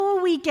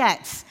we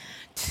get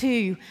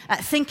to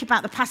think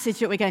about the passage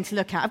that we're going to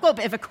look at, I've got a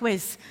bit of a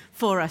quiz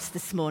for us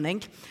this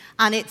morning.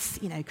 And it's,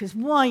 because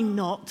why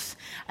not?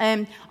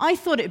 I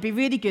thought it would be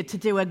really good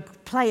to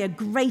play a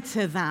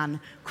greater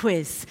than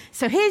quiz.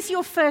 So here's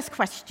your first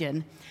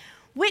question.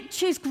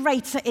 Which is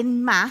greater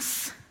in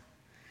mass,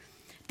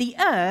 the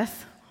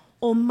Earth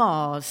or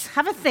Mars?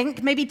 Have a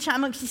think, maybe chat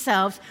amongst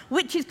yourselves.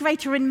 Which is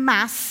greater in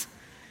mass,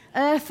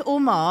 Earth or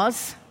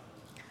Mars?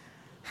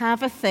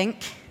 Have a think.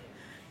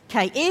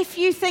 Okay, if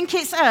you think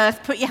it's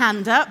Earth, put your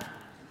hand up.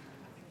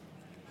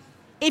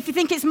 If you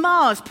think it's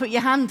Mars, put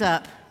your hand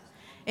up.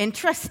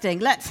 Interesting.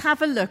 Let's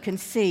have a look and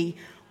see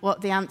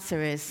what the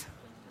answer is.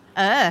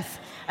 Earth.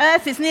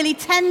 Earth is nearly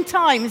 10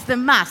 times the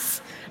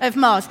mass of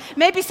Mars.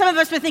 Maybe some of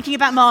us were thinking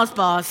about Mars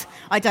bars.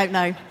 I don't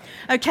know.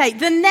 Okay,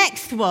 the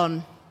next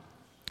one.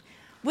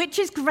 Which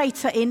is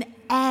greater in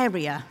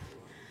area?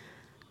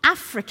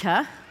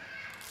 Africa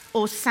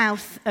or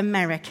South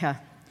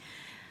America?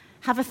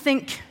 Have a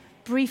think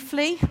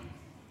briefly.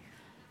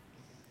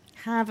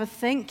 Have a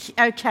think.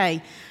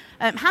 Okay.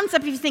 Hands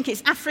up if you think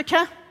it's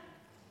Africa.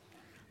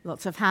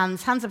 Lots of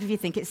hands. Hands up if you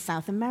think it's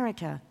South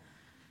America.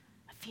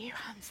 A few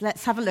hands.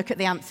 Let's have a look at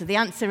the answer. The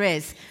answer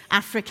is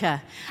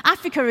Africa.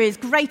 Africa is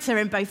greater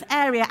in both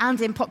area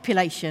and in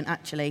population,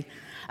 actually.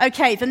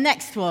 Okay, the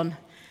next one.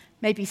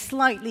 Maybe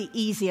slightly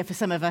easier for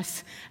some of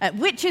us.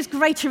 Which is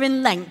greater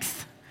in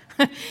length?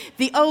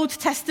 The Old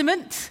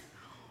Testament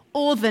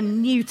or the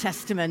New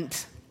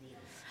Testament?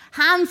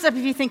 Hands up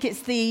if you think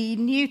it's the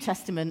New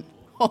Testament.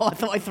 Oh, I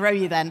thought I'd throw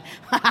you then.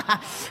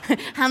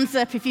 Hands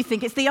up if you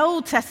think it's the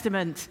Old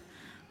Testament.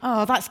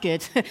 Oh, that's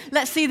good.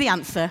 Let's see the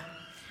answer.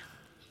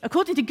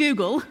 According to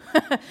Google,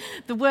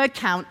 the word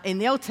count in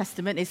the Old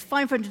Testament is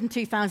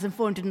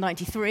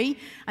 502,493,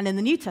 and in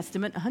the New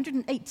Testament,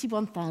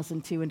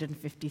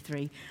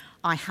 181,253.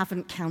 I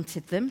haven't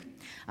counted them,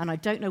 and I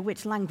don't know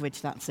which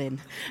language that's in.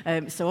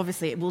 So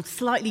obviously it will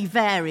slightly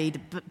vary,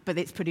 but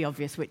it's pretty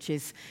obvious which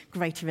is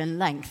greater in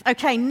length.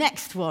 Okay,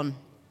 next one.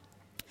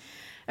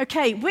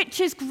 Okay, which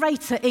is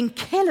greater in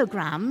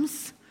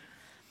kilograms?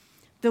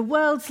 The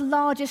world's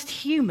largest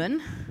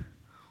human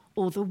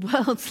or the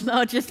world's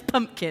largest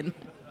pumpkin?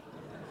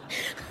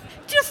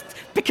 Just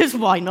because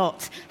why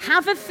not?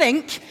 Have a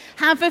think.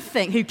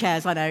 Who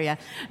cares? I know, yeah.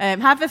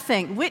 Have a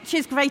think. Which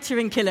is greater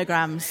in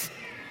kilograms?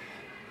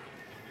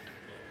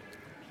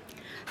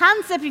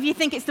 Hands up if you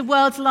think it's the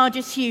world's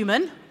largest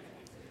human.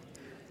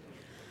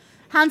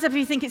 Hands up if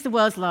you think it's the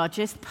world's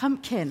largest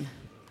pumpkin.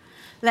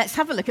 Let's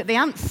have a look at the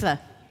answer.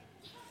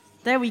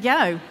 There we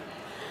go.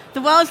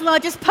 The world's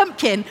largest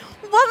pumpkin.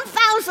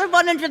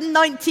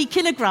 1,190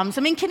 kilograms.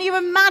 I mean, can you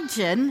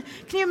imagine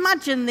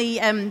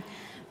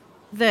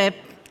the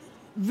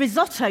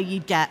risotto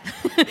you'd get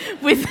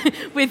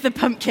with the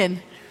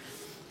pumpkin?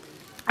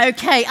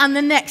 Okay, and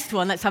the next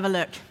one, let's have a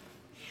look.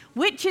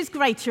 Which is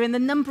greater in the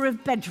number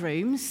of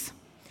bedrooms,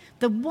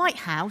 the White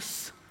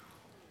House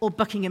or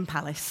Buckingham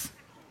Palace?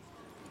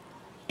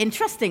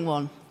 Interesting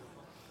one.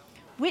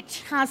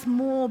 Which has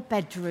more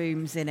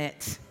bedrooms in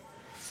it?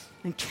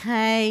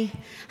 Okay.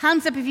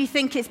 Hands up if you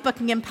think it's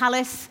Buckingham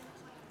Palace.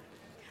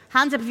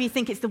 Hands up if you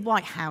think it's the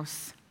White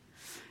House.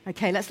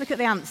 Okay, let's look at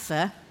the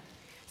answer.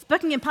 It's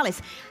Buckingham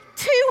Palace.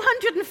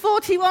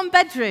 241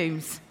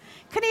 bedrooms.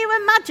 Can you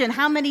imagine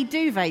how many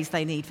duvets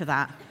they need for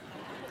that?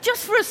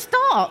 Just for a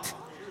start.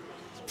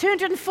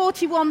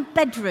 241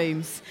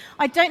 bedrooms.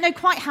 I don't know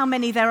quite how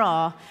many there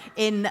are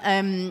in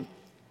the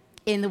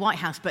White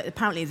House, but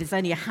apparently there's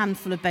only a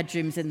handful of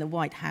bedrooms in the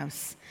White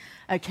House.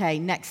 Okay,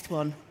 next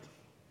one.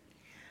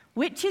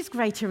 Which is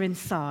greater in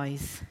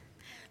size,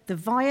 the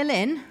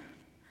violin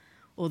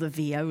or the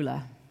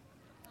viola?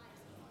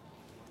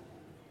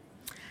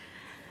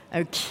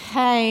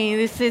 Okay,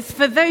 this is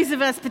for those of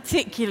us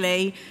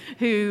particularly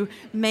who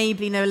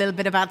maybe know a little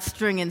bit about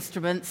string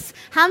instruments.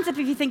 Hands up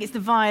if you think it's the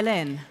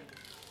violin.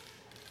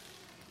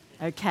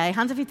 Okay,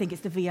 hands up if you think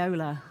it's the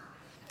viola.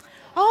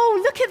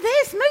 Oh, look at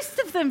this. Most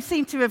of them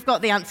seem to have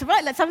got the answer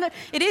right. Let's have a look.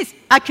 It is.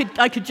 I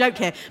could joke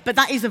here, but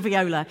that is a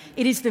viola.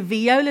 It is the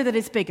viola that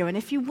is bigger. And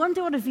if you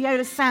wonder what a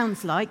viola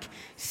sounds like,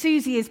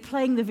 Susie is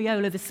playing the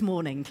viola this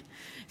morning.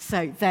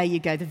 So there you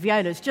go. The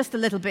viola is just a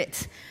little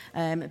bit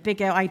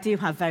bigger. I do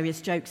have various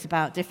jokes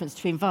about difference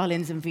between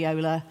violins and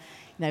viola.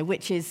 You know,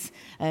 which is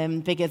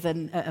bigger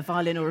than a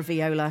violin or a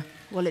viola?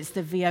 Well, it's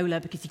the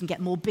viola because you can get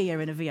more beer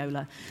in a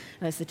viola.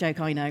 That's the joke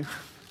I know.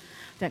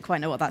 Don't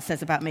quite know what that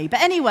says about me. But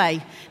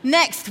anyway,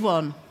 next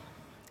one.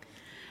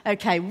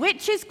 Okay,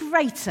 which is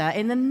greater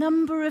in the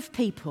number of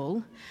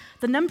people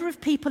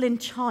in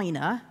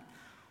China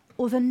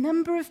or the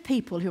number of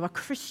people who are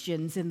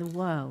Christians in the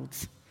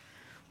world?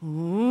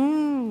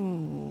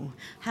 Ooh,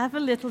 have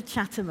a little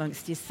chat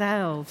amongst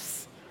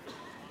yourselves.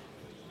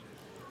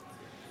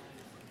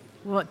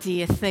 What do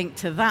you think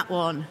to that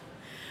one?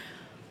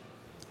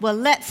 Well,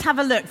 let's have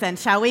a look then,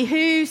 shall we?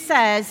 Who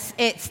says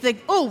it's the...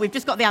 Oh, we've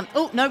just got the answer.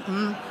 Oh,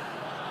 no.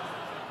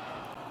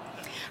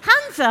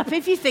 Hands up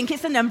if you think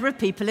it's the number of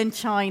people in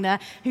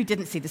China who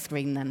didn't see the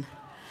screen then.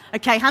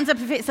 Okay, hands up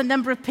if it's the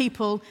number of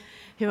people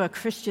who are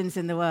Christians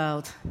in the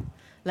world.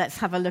 Let's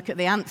have a look at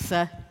the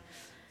answer.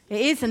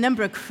 It is the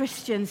number of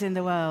Christians in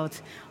the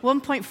world.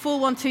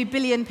 1.412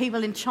 billion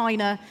people in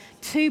China,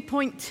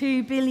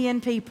 2.2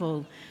 billion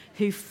people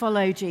who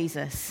follow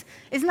Jesus.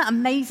 Isn't that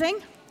amazing?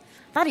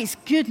 That is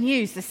good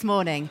news this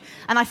morning.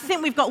 And I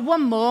think we've got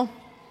one more.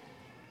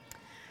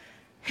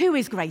 Who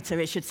is greater,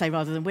 it should say,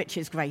 rather than which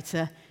is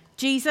greater?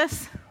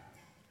 Jesus,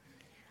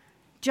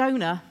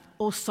 Jonah,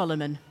 or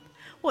Solomon?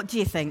 What do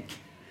you think?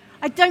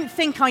 I don't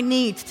think I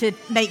need to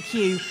make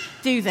you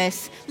do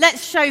this.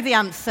 Let's show the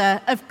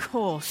answer. Of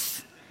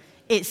course,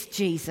 it's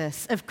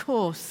Jesus. Of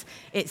course,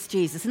 it's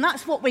Jesus. And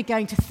that's what we're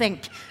going to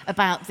think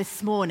about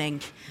this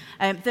morning,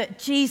 that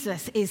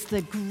Jesus is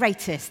the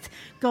greatest.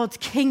 God's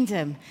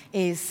kingdom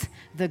is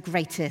the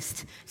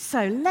greatest.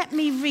 So let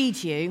me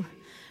read you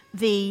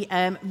the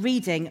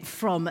reading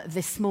from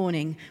this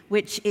morning,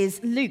 which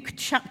is Luke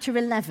chapter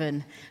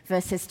 11,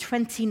 verses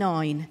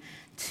 29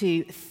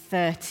 to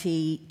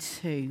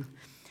 32.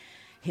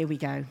 Here we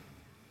go.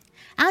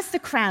 As the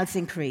crowds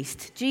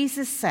increased,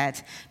 Jesus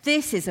said,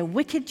 "This is a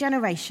wicked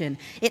generation.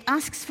 It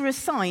asks for a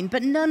sign,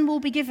 but none will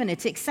be given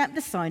it except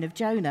the sign of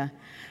Jonah.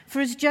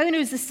 For as Jonah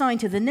is a sign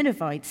to the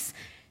Ninevites,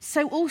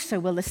 so also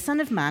will the Son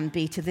of Man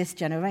be to this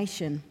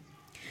generation.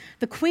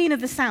 The Queen of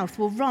the South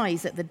will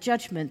rise at the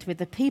judgment with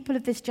the people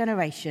of this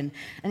generation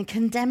and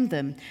condemn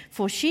them,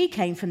 for she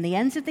came from the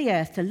ends of the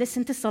earth to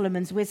listen to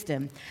Solomon's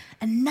wisdom,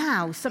 and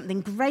now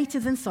something greater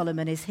than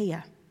Solomon is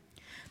here.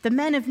 The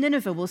men of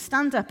Nineveh will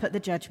stand up at the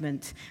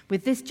judgment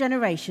with this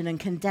generation and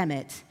condemn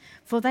it,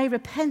 for they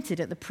repented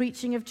at the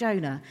preaching of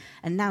Jonah,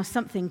 and now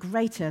something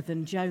greater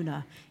than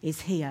Jonah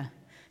is here."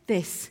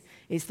 This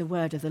is the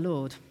word of the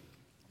Lord.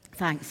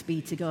 Thanks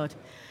be to God.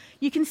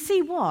 You can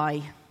see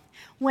why,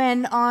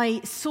 when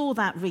I saw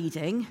that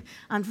reading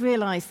and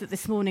realised that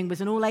this morning was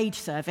an all-age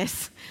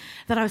service,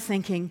 that I was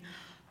thinking,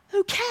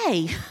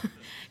 okay,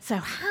 so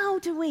how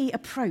do we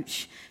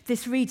approach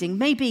this reading?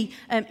 Maybe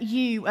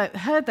you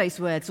heard those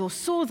words or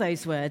saw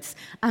those words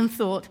and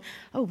thought,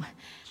 oh,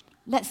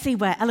 let's see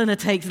where Eleanor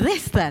takes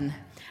this then.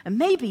 And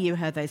maybe you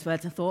heard those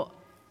words and thought,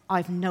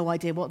 I've no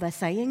idea what they're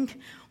saying.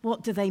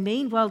 What do they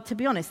mean? Well, to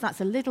be honest,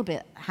 that's a little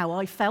bit how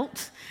I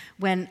felt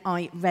when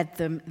I read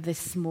them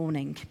this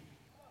morning.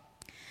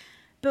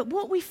 But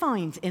what we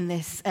find in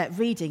this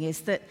reading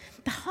is that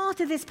the heart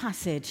of this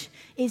passage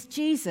is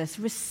Jesus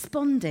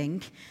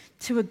responding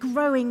to a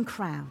growing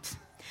crowd.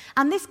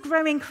 And this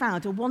growing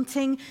crowd are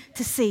wanting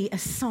to see a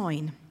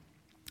sign.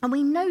 And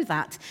we know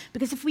that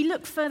because if we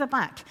look further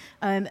back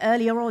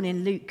earlier on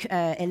in Luke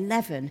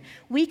 11,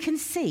 we can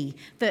see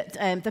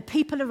that the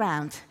people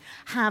around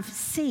have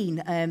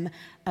seen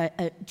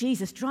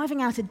Jesus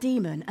driving out a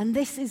demon. And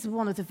this is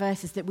one of the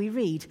verses that we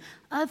read.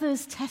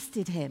 Others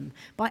tested him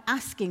by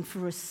asking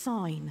for a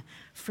sign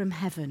from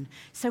heaven.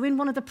 So in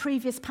one of the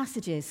previous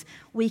passages,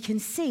 we can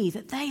see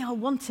that they are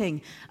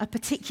wanting a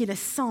particular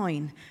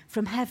sign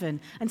from heaven.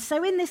 And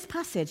so in this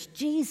passage,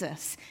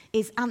 Jesus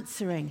is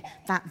answering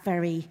that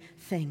very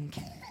thing.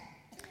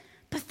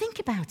 But think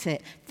about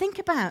it. Think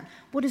about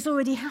what has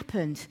already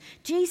happened.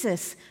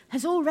 Jesus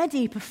has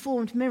already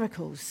performed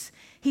miracles.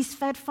 He's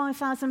fed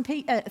 5,000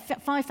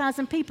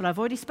 people. I've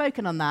already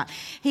spoken on that.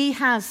 He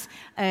has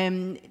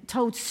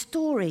told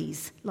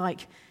stories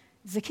like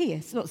the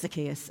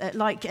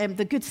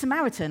Good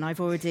Samaritan.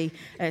 I've already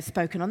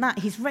spoken on that.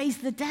 He's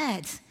raised the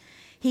dead.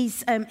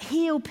 He's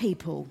healed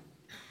people.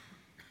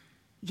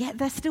 Yet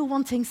they're still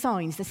wanting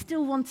signs. They're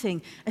still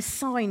wanting a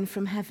sign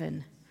from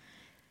heaven.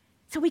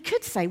 So we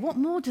could say, what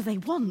more do they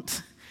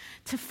want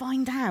to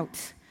find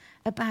out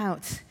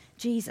about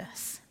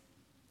Jesus?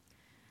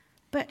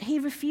 But he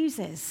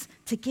refuses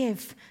to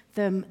give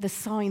them the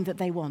sign that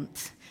they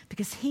want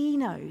because he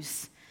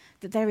knows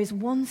that there is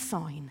one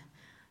sign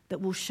that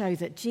will show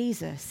that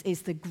Jesus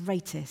is the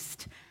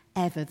greatest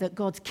ever, that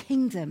God's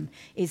kingdom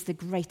is the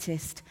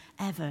greatest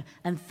ever.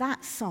 And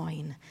that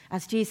sign,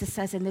 as Jesus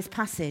says in this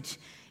passage,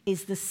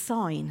 is the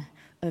sign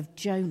of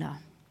Jonah.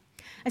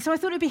 And so I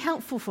thought it would be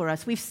helpful for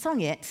us. We've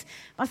sung it,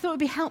 but I thought it would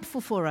be helpful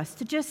for us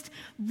to just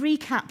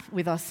recap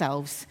with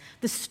ourselves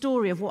the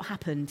story of what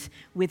happened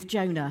with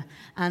Jonah.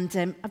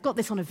 And I've got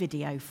this on a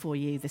video for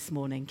you this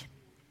morning.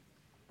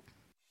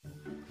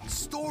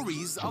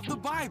 Stories of the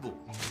Bible.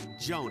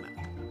 Jonah.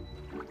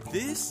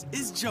 This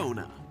is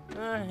Jonah.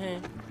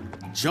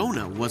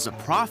 Jonah was a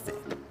prophet.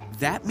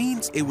 That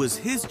means it was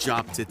his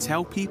job to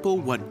tell people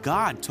what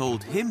God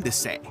told him to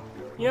say.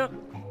 Yep.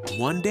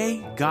 One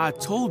day,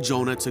 God told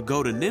Jonah to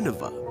go to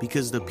Nineveh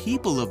because the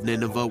people of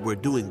Nineveh were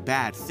doing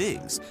bad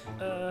things.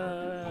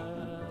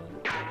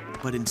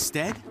 But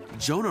instead,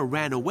 Jonah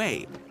ran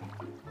away.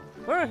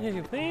 Where are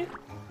you, please?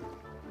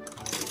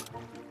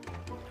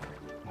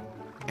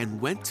 And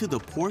went to the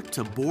port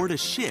to board a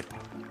ship,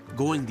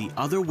 going the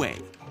other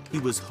way. He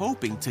was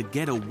hoping to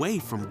get away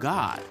from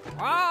God.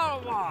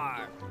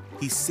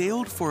 He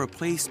sailed for a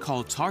place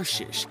called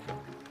Tarshish.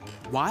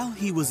 While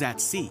he was at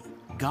sea,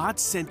 God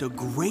sent a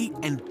great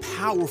and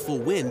powerful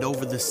wind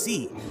over the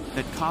sea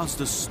that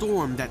caused a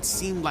storm that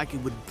seemed like it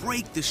would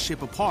break the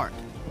ship apart.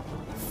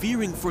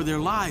 Fearing for their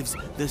lives,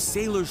 the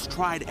sailors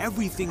tried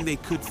everything they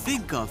could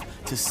think of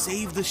to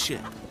save the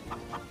ship.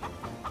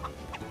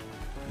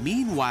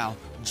 Meanwhile,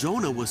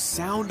 Jonah was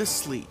sound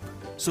asleep.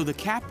 So the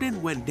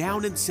captain went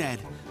down and said,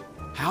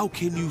 "How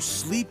can you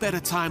sleep at a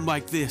time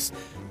like this?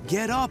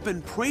 Get up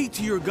and pray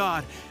to your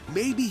God.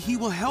 Maybe he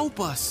will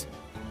help us."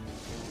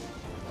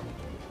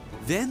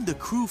 Then the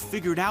crew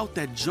figured out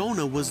that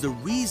Jonah was the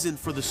reason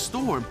for the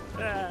storm.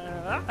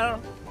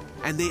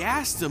 And they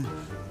asked him,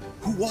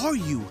 "Who are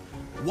you?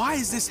 Why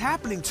is this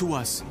happening to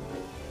us?"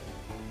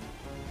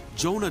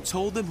 Jonah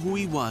told them who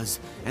he was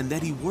and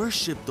that he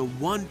worshipped the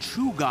one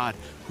true God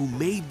who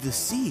made the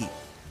sea.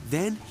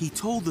 Then he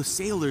told the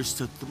sailors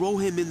to throw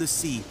him in the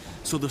sea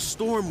so the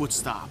storm would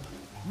stop.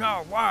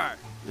 No, why?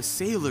 The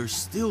sailors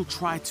still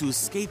tried to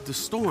escape the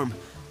storm,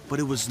 but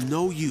it was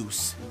no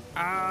use.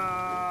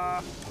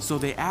 So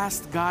they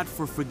asked God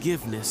for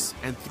forgiveness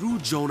and threw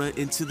Jonah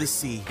into the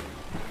sea.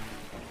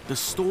 The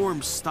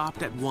storm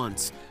stopped at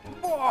once.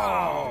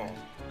 Whoa!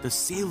 The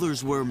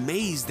sailors were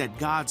amazed at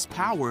God's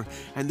power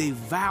and they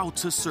vowed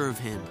to serve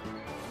him.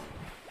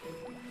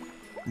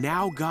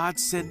 Now God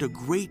sent a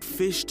great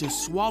fish to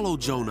swallow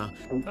Jonah.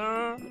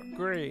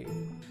 Great.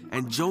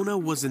 And Jonah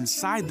was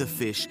inside the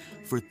fish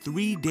for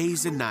 3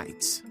 days and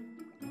nights.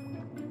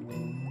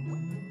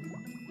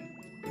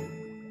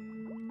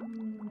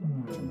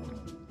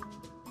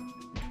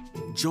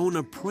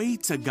 Jonah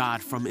prayed to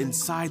God from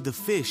inside the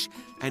fish,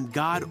 and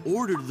God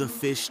ordered the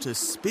fish to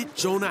spit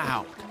Jonah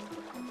out.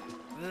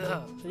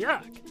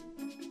 Yuck.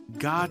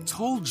 God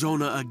told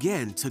Jonah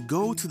again to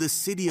go to the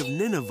city of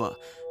Nineveh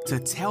to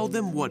tell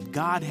them what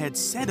God had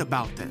said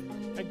about them.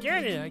 I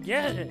get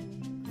it.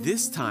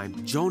 This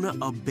time, Jonah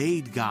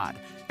obeyed God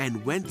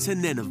and went to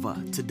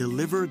Nineveh to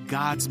deliver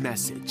God's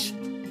message.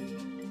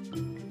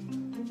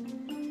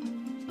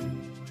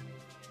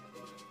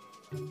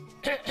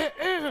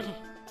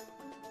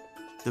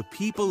 The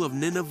people of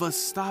Nineveh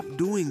stopped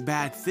doing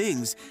bad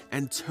things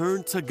and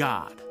turned to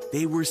God.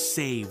 They were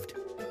saved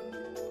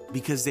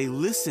because they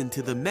listened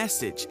to the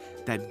message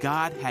that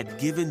God had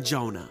given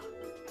Jonah.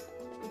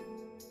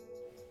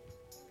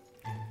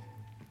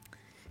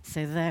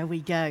 So there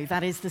we go.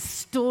 That is the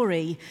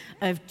story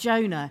of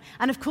Jonah.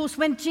 And of course,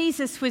 when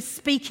Jesus was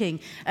speaking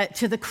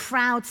to the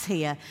crowds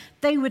here,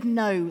 they would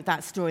know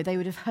that story. They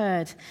would have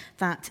heard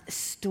that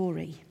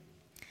story.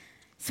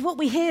 So what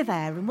we hear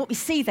there and what we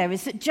see there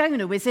is that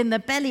Jonah was in the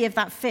belly of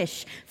that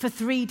fish for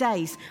 3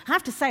 days. I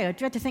have to say, I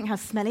dread to think how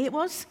smelly it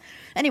was.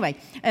 Anyway,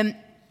 and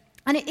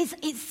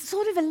it's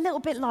sort of a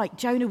little bit like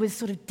Jonah was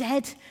sort of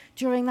dead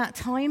during that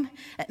time.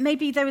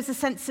 Maybe there was a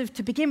sense of,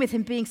 to begin with,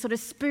 him being sort of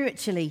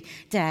spiritually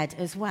dead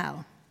as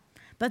well.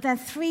 But then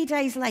 3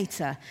 days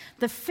later,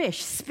 the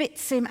fish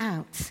spits him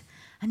out.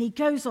 And he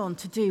goes on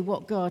to do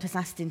what God has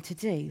asked him to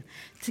do,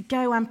 to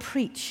go and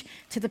preach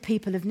to the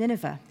people of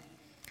Nineveh.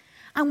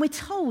 And we're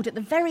told at the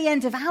very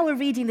end of our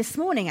reading this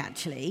morning,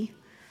 actually,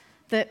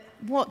 that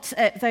what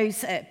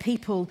those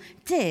people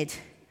did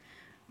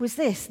was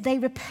this. They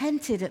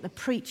repented at the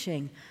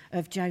preaching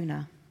of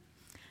Jonah.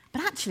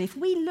 But actually, if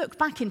we look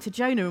back into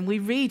Jonah and we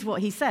read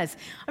what he says,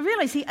 I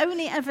realize he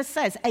only ever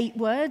says 8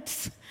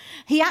 words.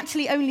 He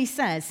actually only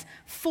says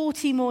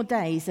 40 more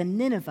days and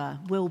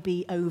Nineveh will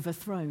be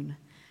overthrown.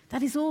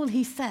 That is all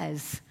he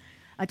says.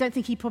 I don't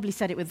think he probably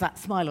said it with that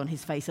smile on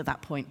his face at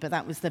that point, but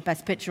that was the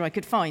best picture I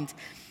could find.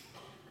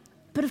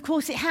 But of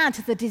course, it had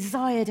the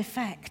desired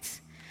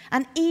effect.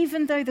 And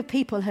even though the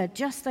people heard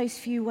just those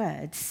few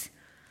words,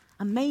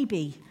 and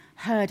maybe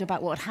heard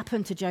about what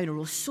happened to Jonah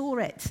or saw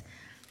it,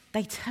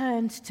 they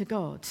turned to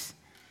God.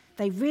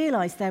 They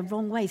realized their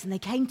wrong ways and they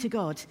came to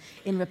God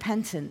in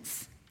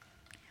repentance.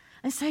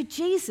 And so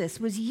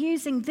Jesus was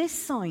using this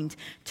sign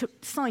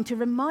to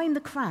remind the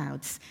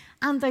crowds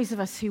and those of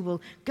us who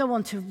will go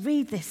on to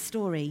read this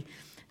story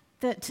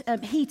that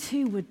he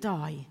too would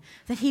die,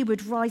 that he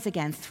would rise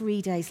again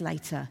 3 days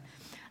later.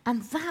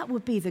 And that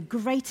would be the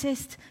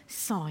greatest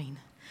sign.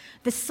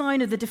 The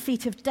sign of the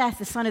defeat of death,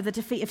 the sign of the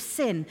defeat of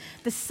sin,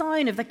 the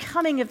sign of the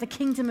coming of the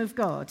kingdom of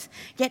God.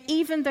 Yet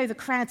even though the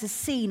crowds had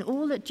seen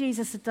all that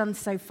Jesus had done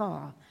so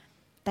far,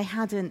 they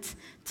hadn't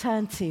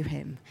turned to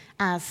him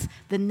as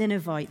the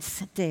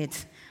Ninevites did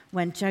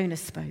when Jonah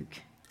spoke.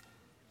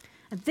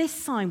 And this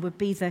sign would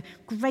be the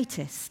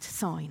greatest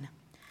sign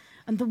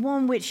and the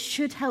one which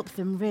should help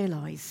them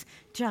realize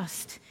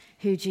just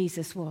who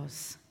Jesus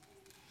was.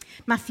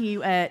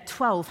 Matthew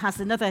 12 has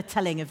another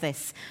telling of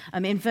this.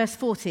 In verse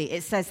 40,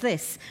 it says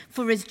this,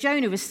 "For as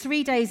Jonah was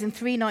 3 days and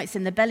 3 nights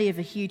in the belly of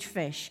a huge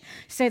fish,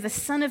 so the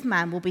Son of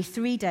Man will be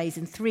 3 days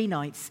and 3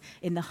 nights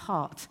in the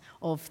heart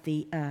of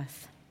the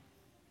earth."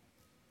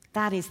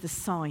 That is the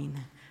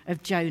sign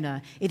of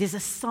Jonah. It is a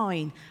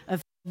sign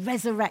of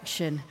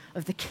resurrection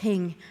of the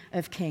King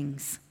of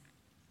Kings.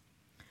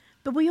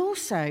 But we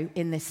also,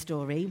 in this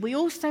story, we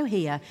also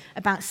hear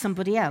about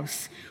somebody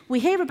else. We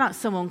hear about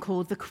someone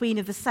called the Queen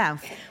of the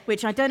South,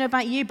 which I don't know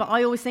about you, but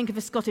I always think of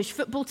a Scottish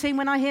football team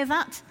when I hear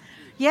that.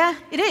 Yeah,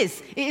 it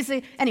is.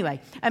 Anyway,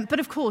 but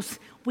of course,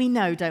 we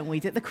know, don't we,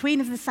 that the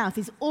Queen of the South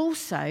is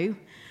also, are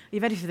you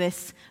ready for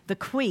this, the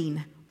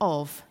Queen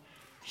of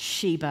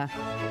Sheba.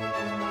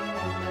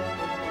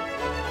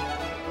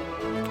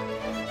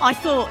 I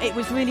thought it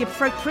was really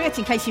appropriate,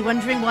 in case you're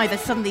wondering why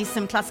there's suddenly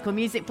some classical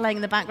music playing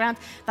in the background.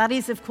 That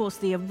is, of course,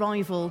 the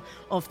arrival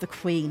of the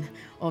Queen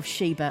of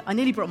Sheba. I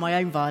nearly brought my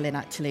own violin,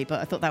 actually, but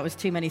I thought that was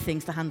too many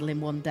things to handle in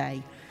one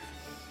day.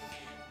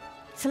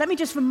 So let me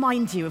just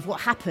remind you of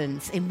what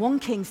happens in 1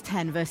 Kings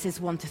 10,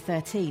 verses 1 to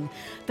 13.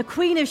 The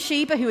Queen of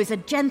Sheba, who is a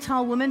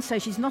Gentile woman, so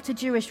she's not a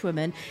Jewish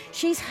woman,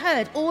 she's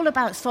heard all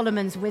about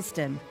Solomon's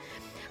wisdom.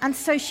 And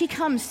so she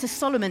comes to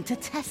Solomon to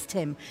test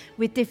him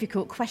with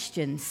difficult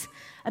questions.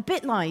 A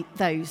bit like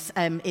those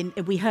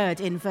we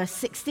heard in verse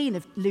 16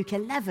 of Luke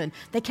 11.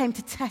 They came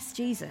to test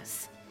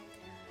Jesus.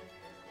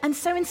 And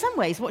so in some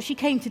ways, what she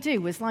came to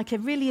do was like a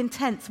really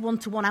intense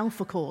one-to-one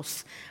alpha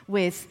course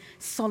with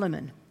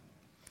Solomon.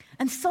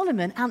 And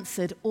Solomon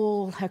answered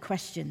all her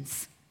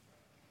questions.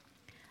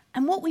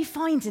 And what we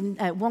find in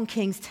 1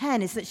 Kings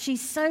 10 is that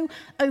she's so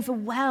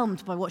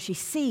overwhelmed by what she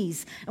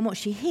sees and what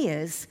she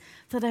hears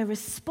that her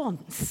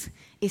response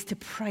is to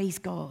praise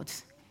God.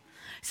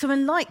 So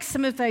unlike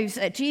some of those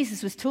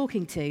Jesus was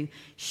talking to,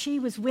 she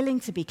was willing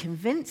to be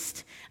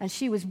convinced and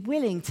she was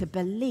willing to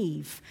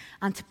believe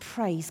and to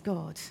praise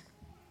God.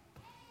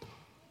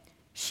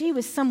 She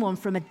was someone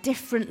from a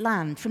different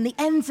land, from the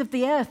ends of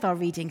the earth, our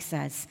reading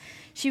says.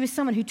 She was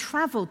someone who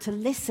traveled to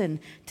listen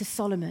to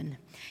Solomon.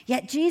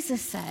 Yet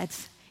Jesus said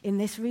in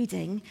this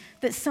reading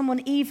that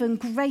someone even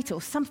greater,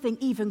 or something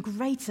even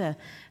greater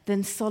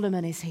than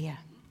Solomon is here.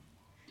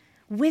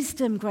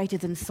 Wisdom greater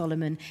than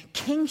Solomon,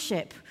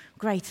 kingship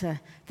greater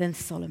than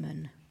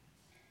Solomon.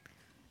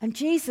 And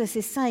Jesus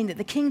is saying that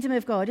the kingdom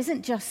of God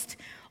isn't just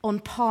on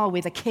par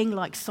with a king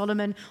like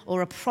Solomon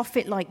or a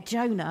prophet like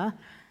Jonah,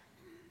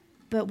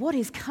 but what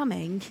is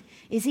coming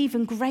is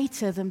even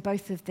greater than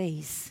both of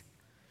these.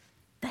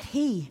 That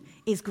he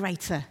is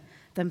greater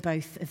than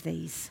both of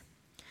these.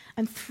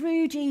 And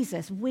through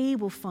Jesus, we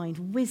will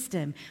find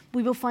wisdom.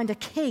 We will find a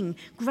king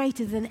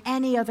greater than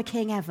any other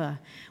king ever.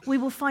 We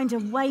will find a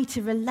way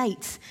to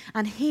relate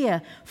and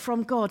hear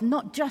from God,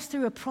 not just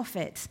through a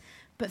prophet,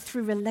 but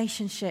through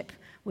relationship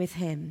with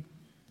him.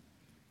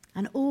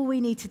 And all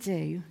we need to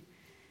do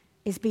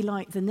is be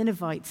like the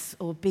Ninevites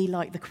or be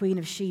like the Queen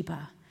of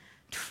Sheba.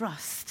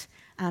 Trust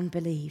and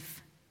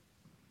believe.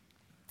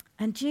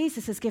 And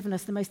Jesus has given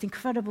us the most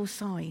incredible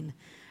sign,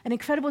 an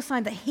incredible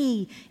sign that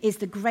he is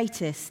the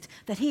greatest,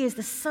 that he is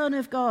the Son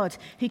of God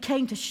who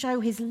came to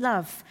show his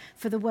love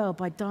for the world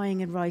by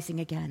dying and rising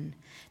again,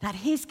 that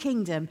his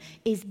kingdom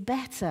is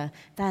better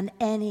than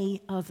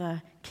any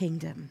other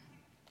kingdom.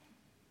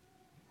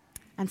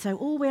 And so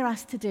all we're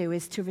asked to do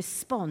is to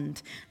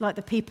respond like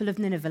the people of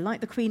Nineveh,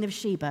 like the Queen of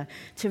Sheba,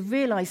 to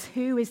realize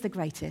who is the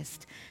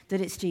greatest, that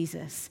it's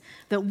Jesus,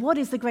 that what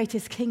is the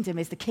greatest kingdom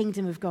is the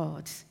kingdom of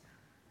God,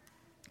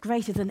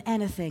 greater than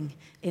anything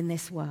in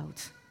this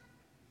world.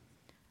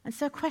 And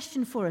so a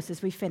question for us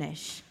as we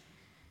finish: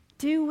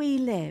 do we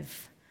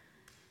live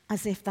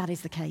as if that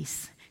is the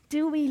case?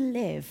 Do we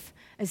live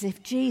as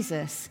if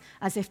Jesus,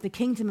 as if the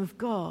kingdom of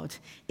God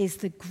is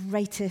the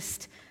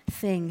greatest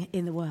thing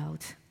in the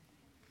world?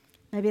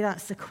 Maybe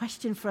that's a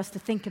question for us to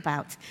think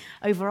about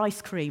over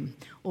ice cream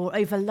or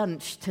over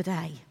lunch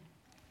today.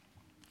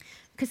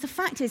 Because the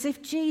fact is,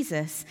 if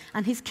Jesus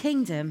and his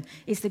kingdom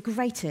is the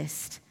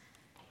greatest,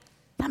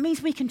 that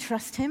means we can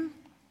trust him.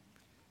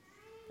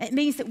 It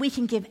means that we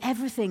can give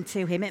everything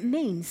to him. It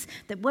means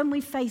that when we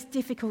face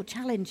difficult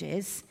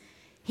challenges,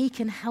 he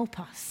can help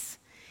us.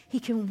 He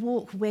can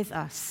walk with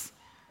us.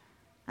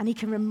 And he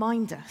can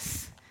remind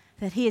us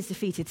that he has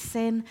defeated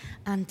sin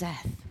and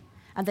death.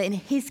 And that in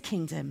his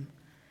kingdom,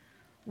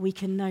 we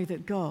can know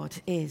that God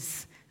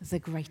is the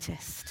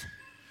greatest.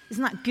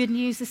 Isn't that good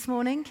news this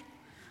morning?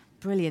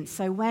 Brilliant.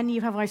 So when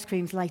you have ice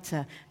creams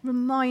later,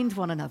 remind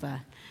one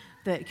another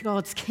that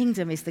God's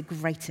kingdom is the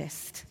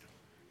greatest.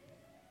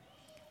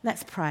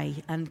 Let's pray,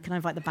 and can I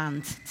invite the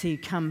band to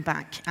come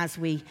back as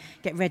we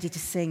get ready to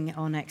sing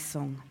our next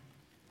song.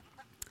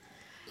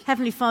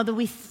 Heavenly Father,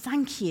 we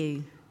thank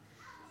you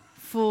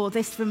for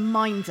this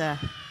reminder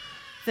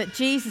that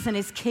Jesus and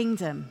his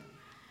kingdom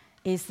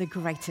is the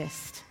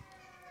greatest.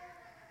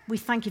 We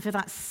thank you for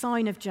that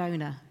sign of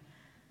Jonah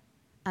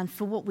and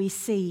for what we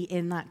see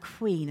in that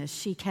queen as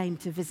she came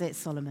to visit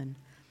Solomon.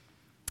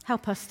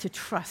 Help us to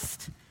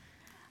trust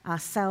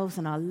ourselves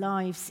and our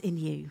lives in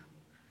you,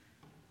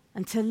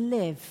 and to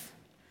live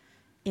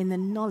in the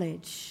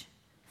knowledge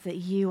that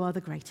you are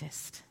the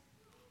greatest.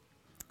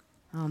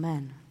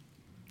 Amen.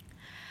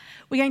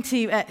 We're going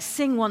to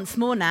sing once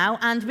more now,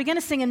 and we're going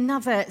to sing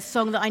another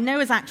song that I know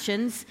is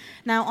actions.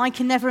 Now, I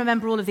can never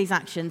remember all of these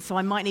actions, so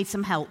I might need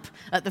some help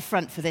at the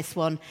front for this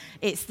one.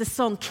 It's the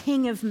song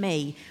King of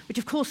Me, which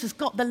of course has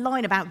got the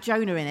line about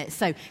Jonah in it.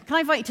 So can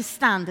I invite you to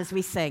stand as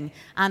we sing,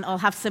 and I'll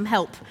have some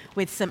help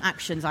with some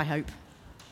actions, I hope.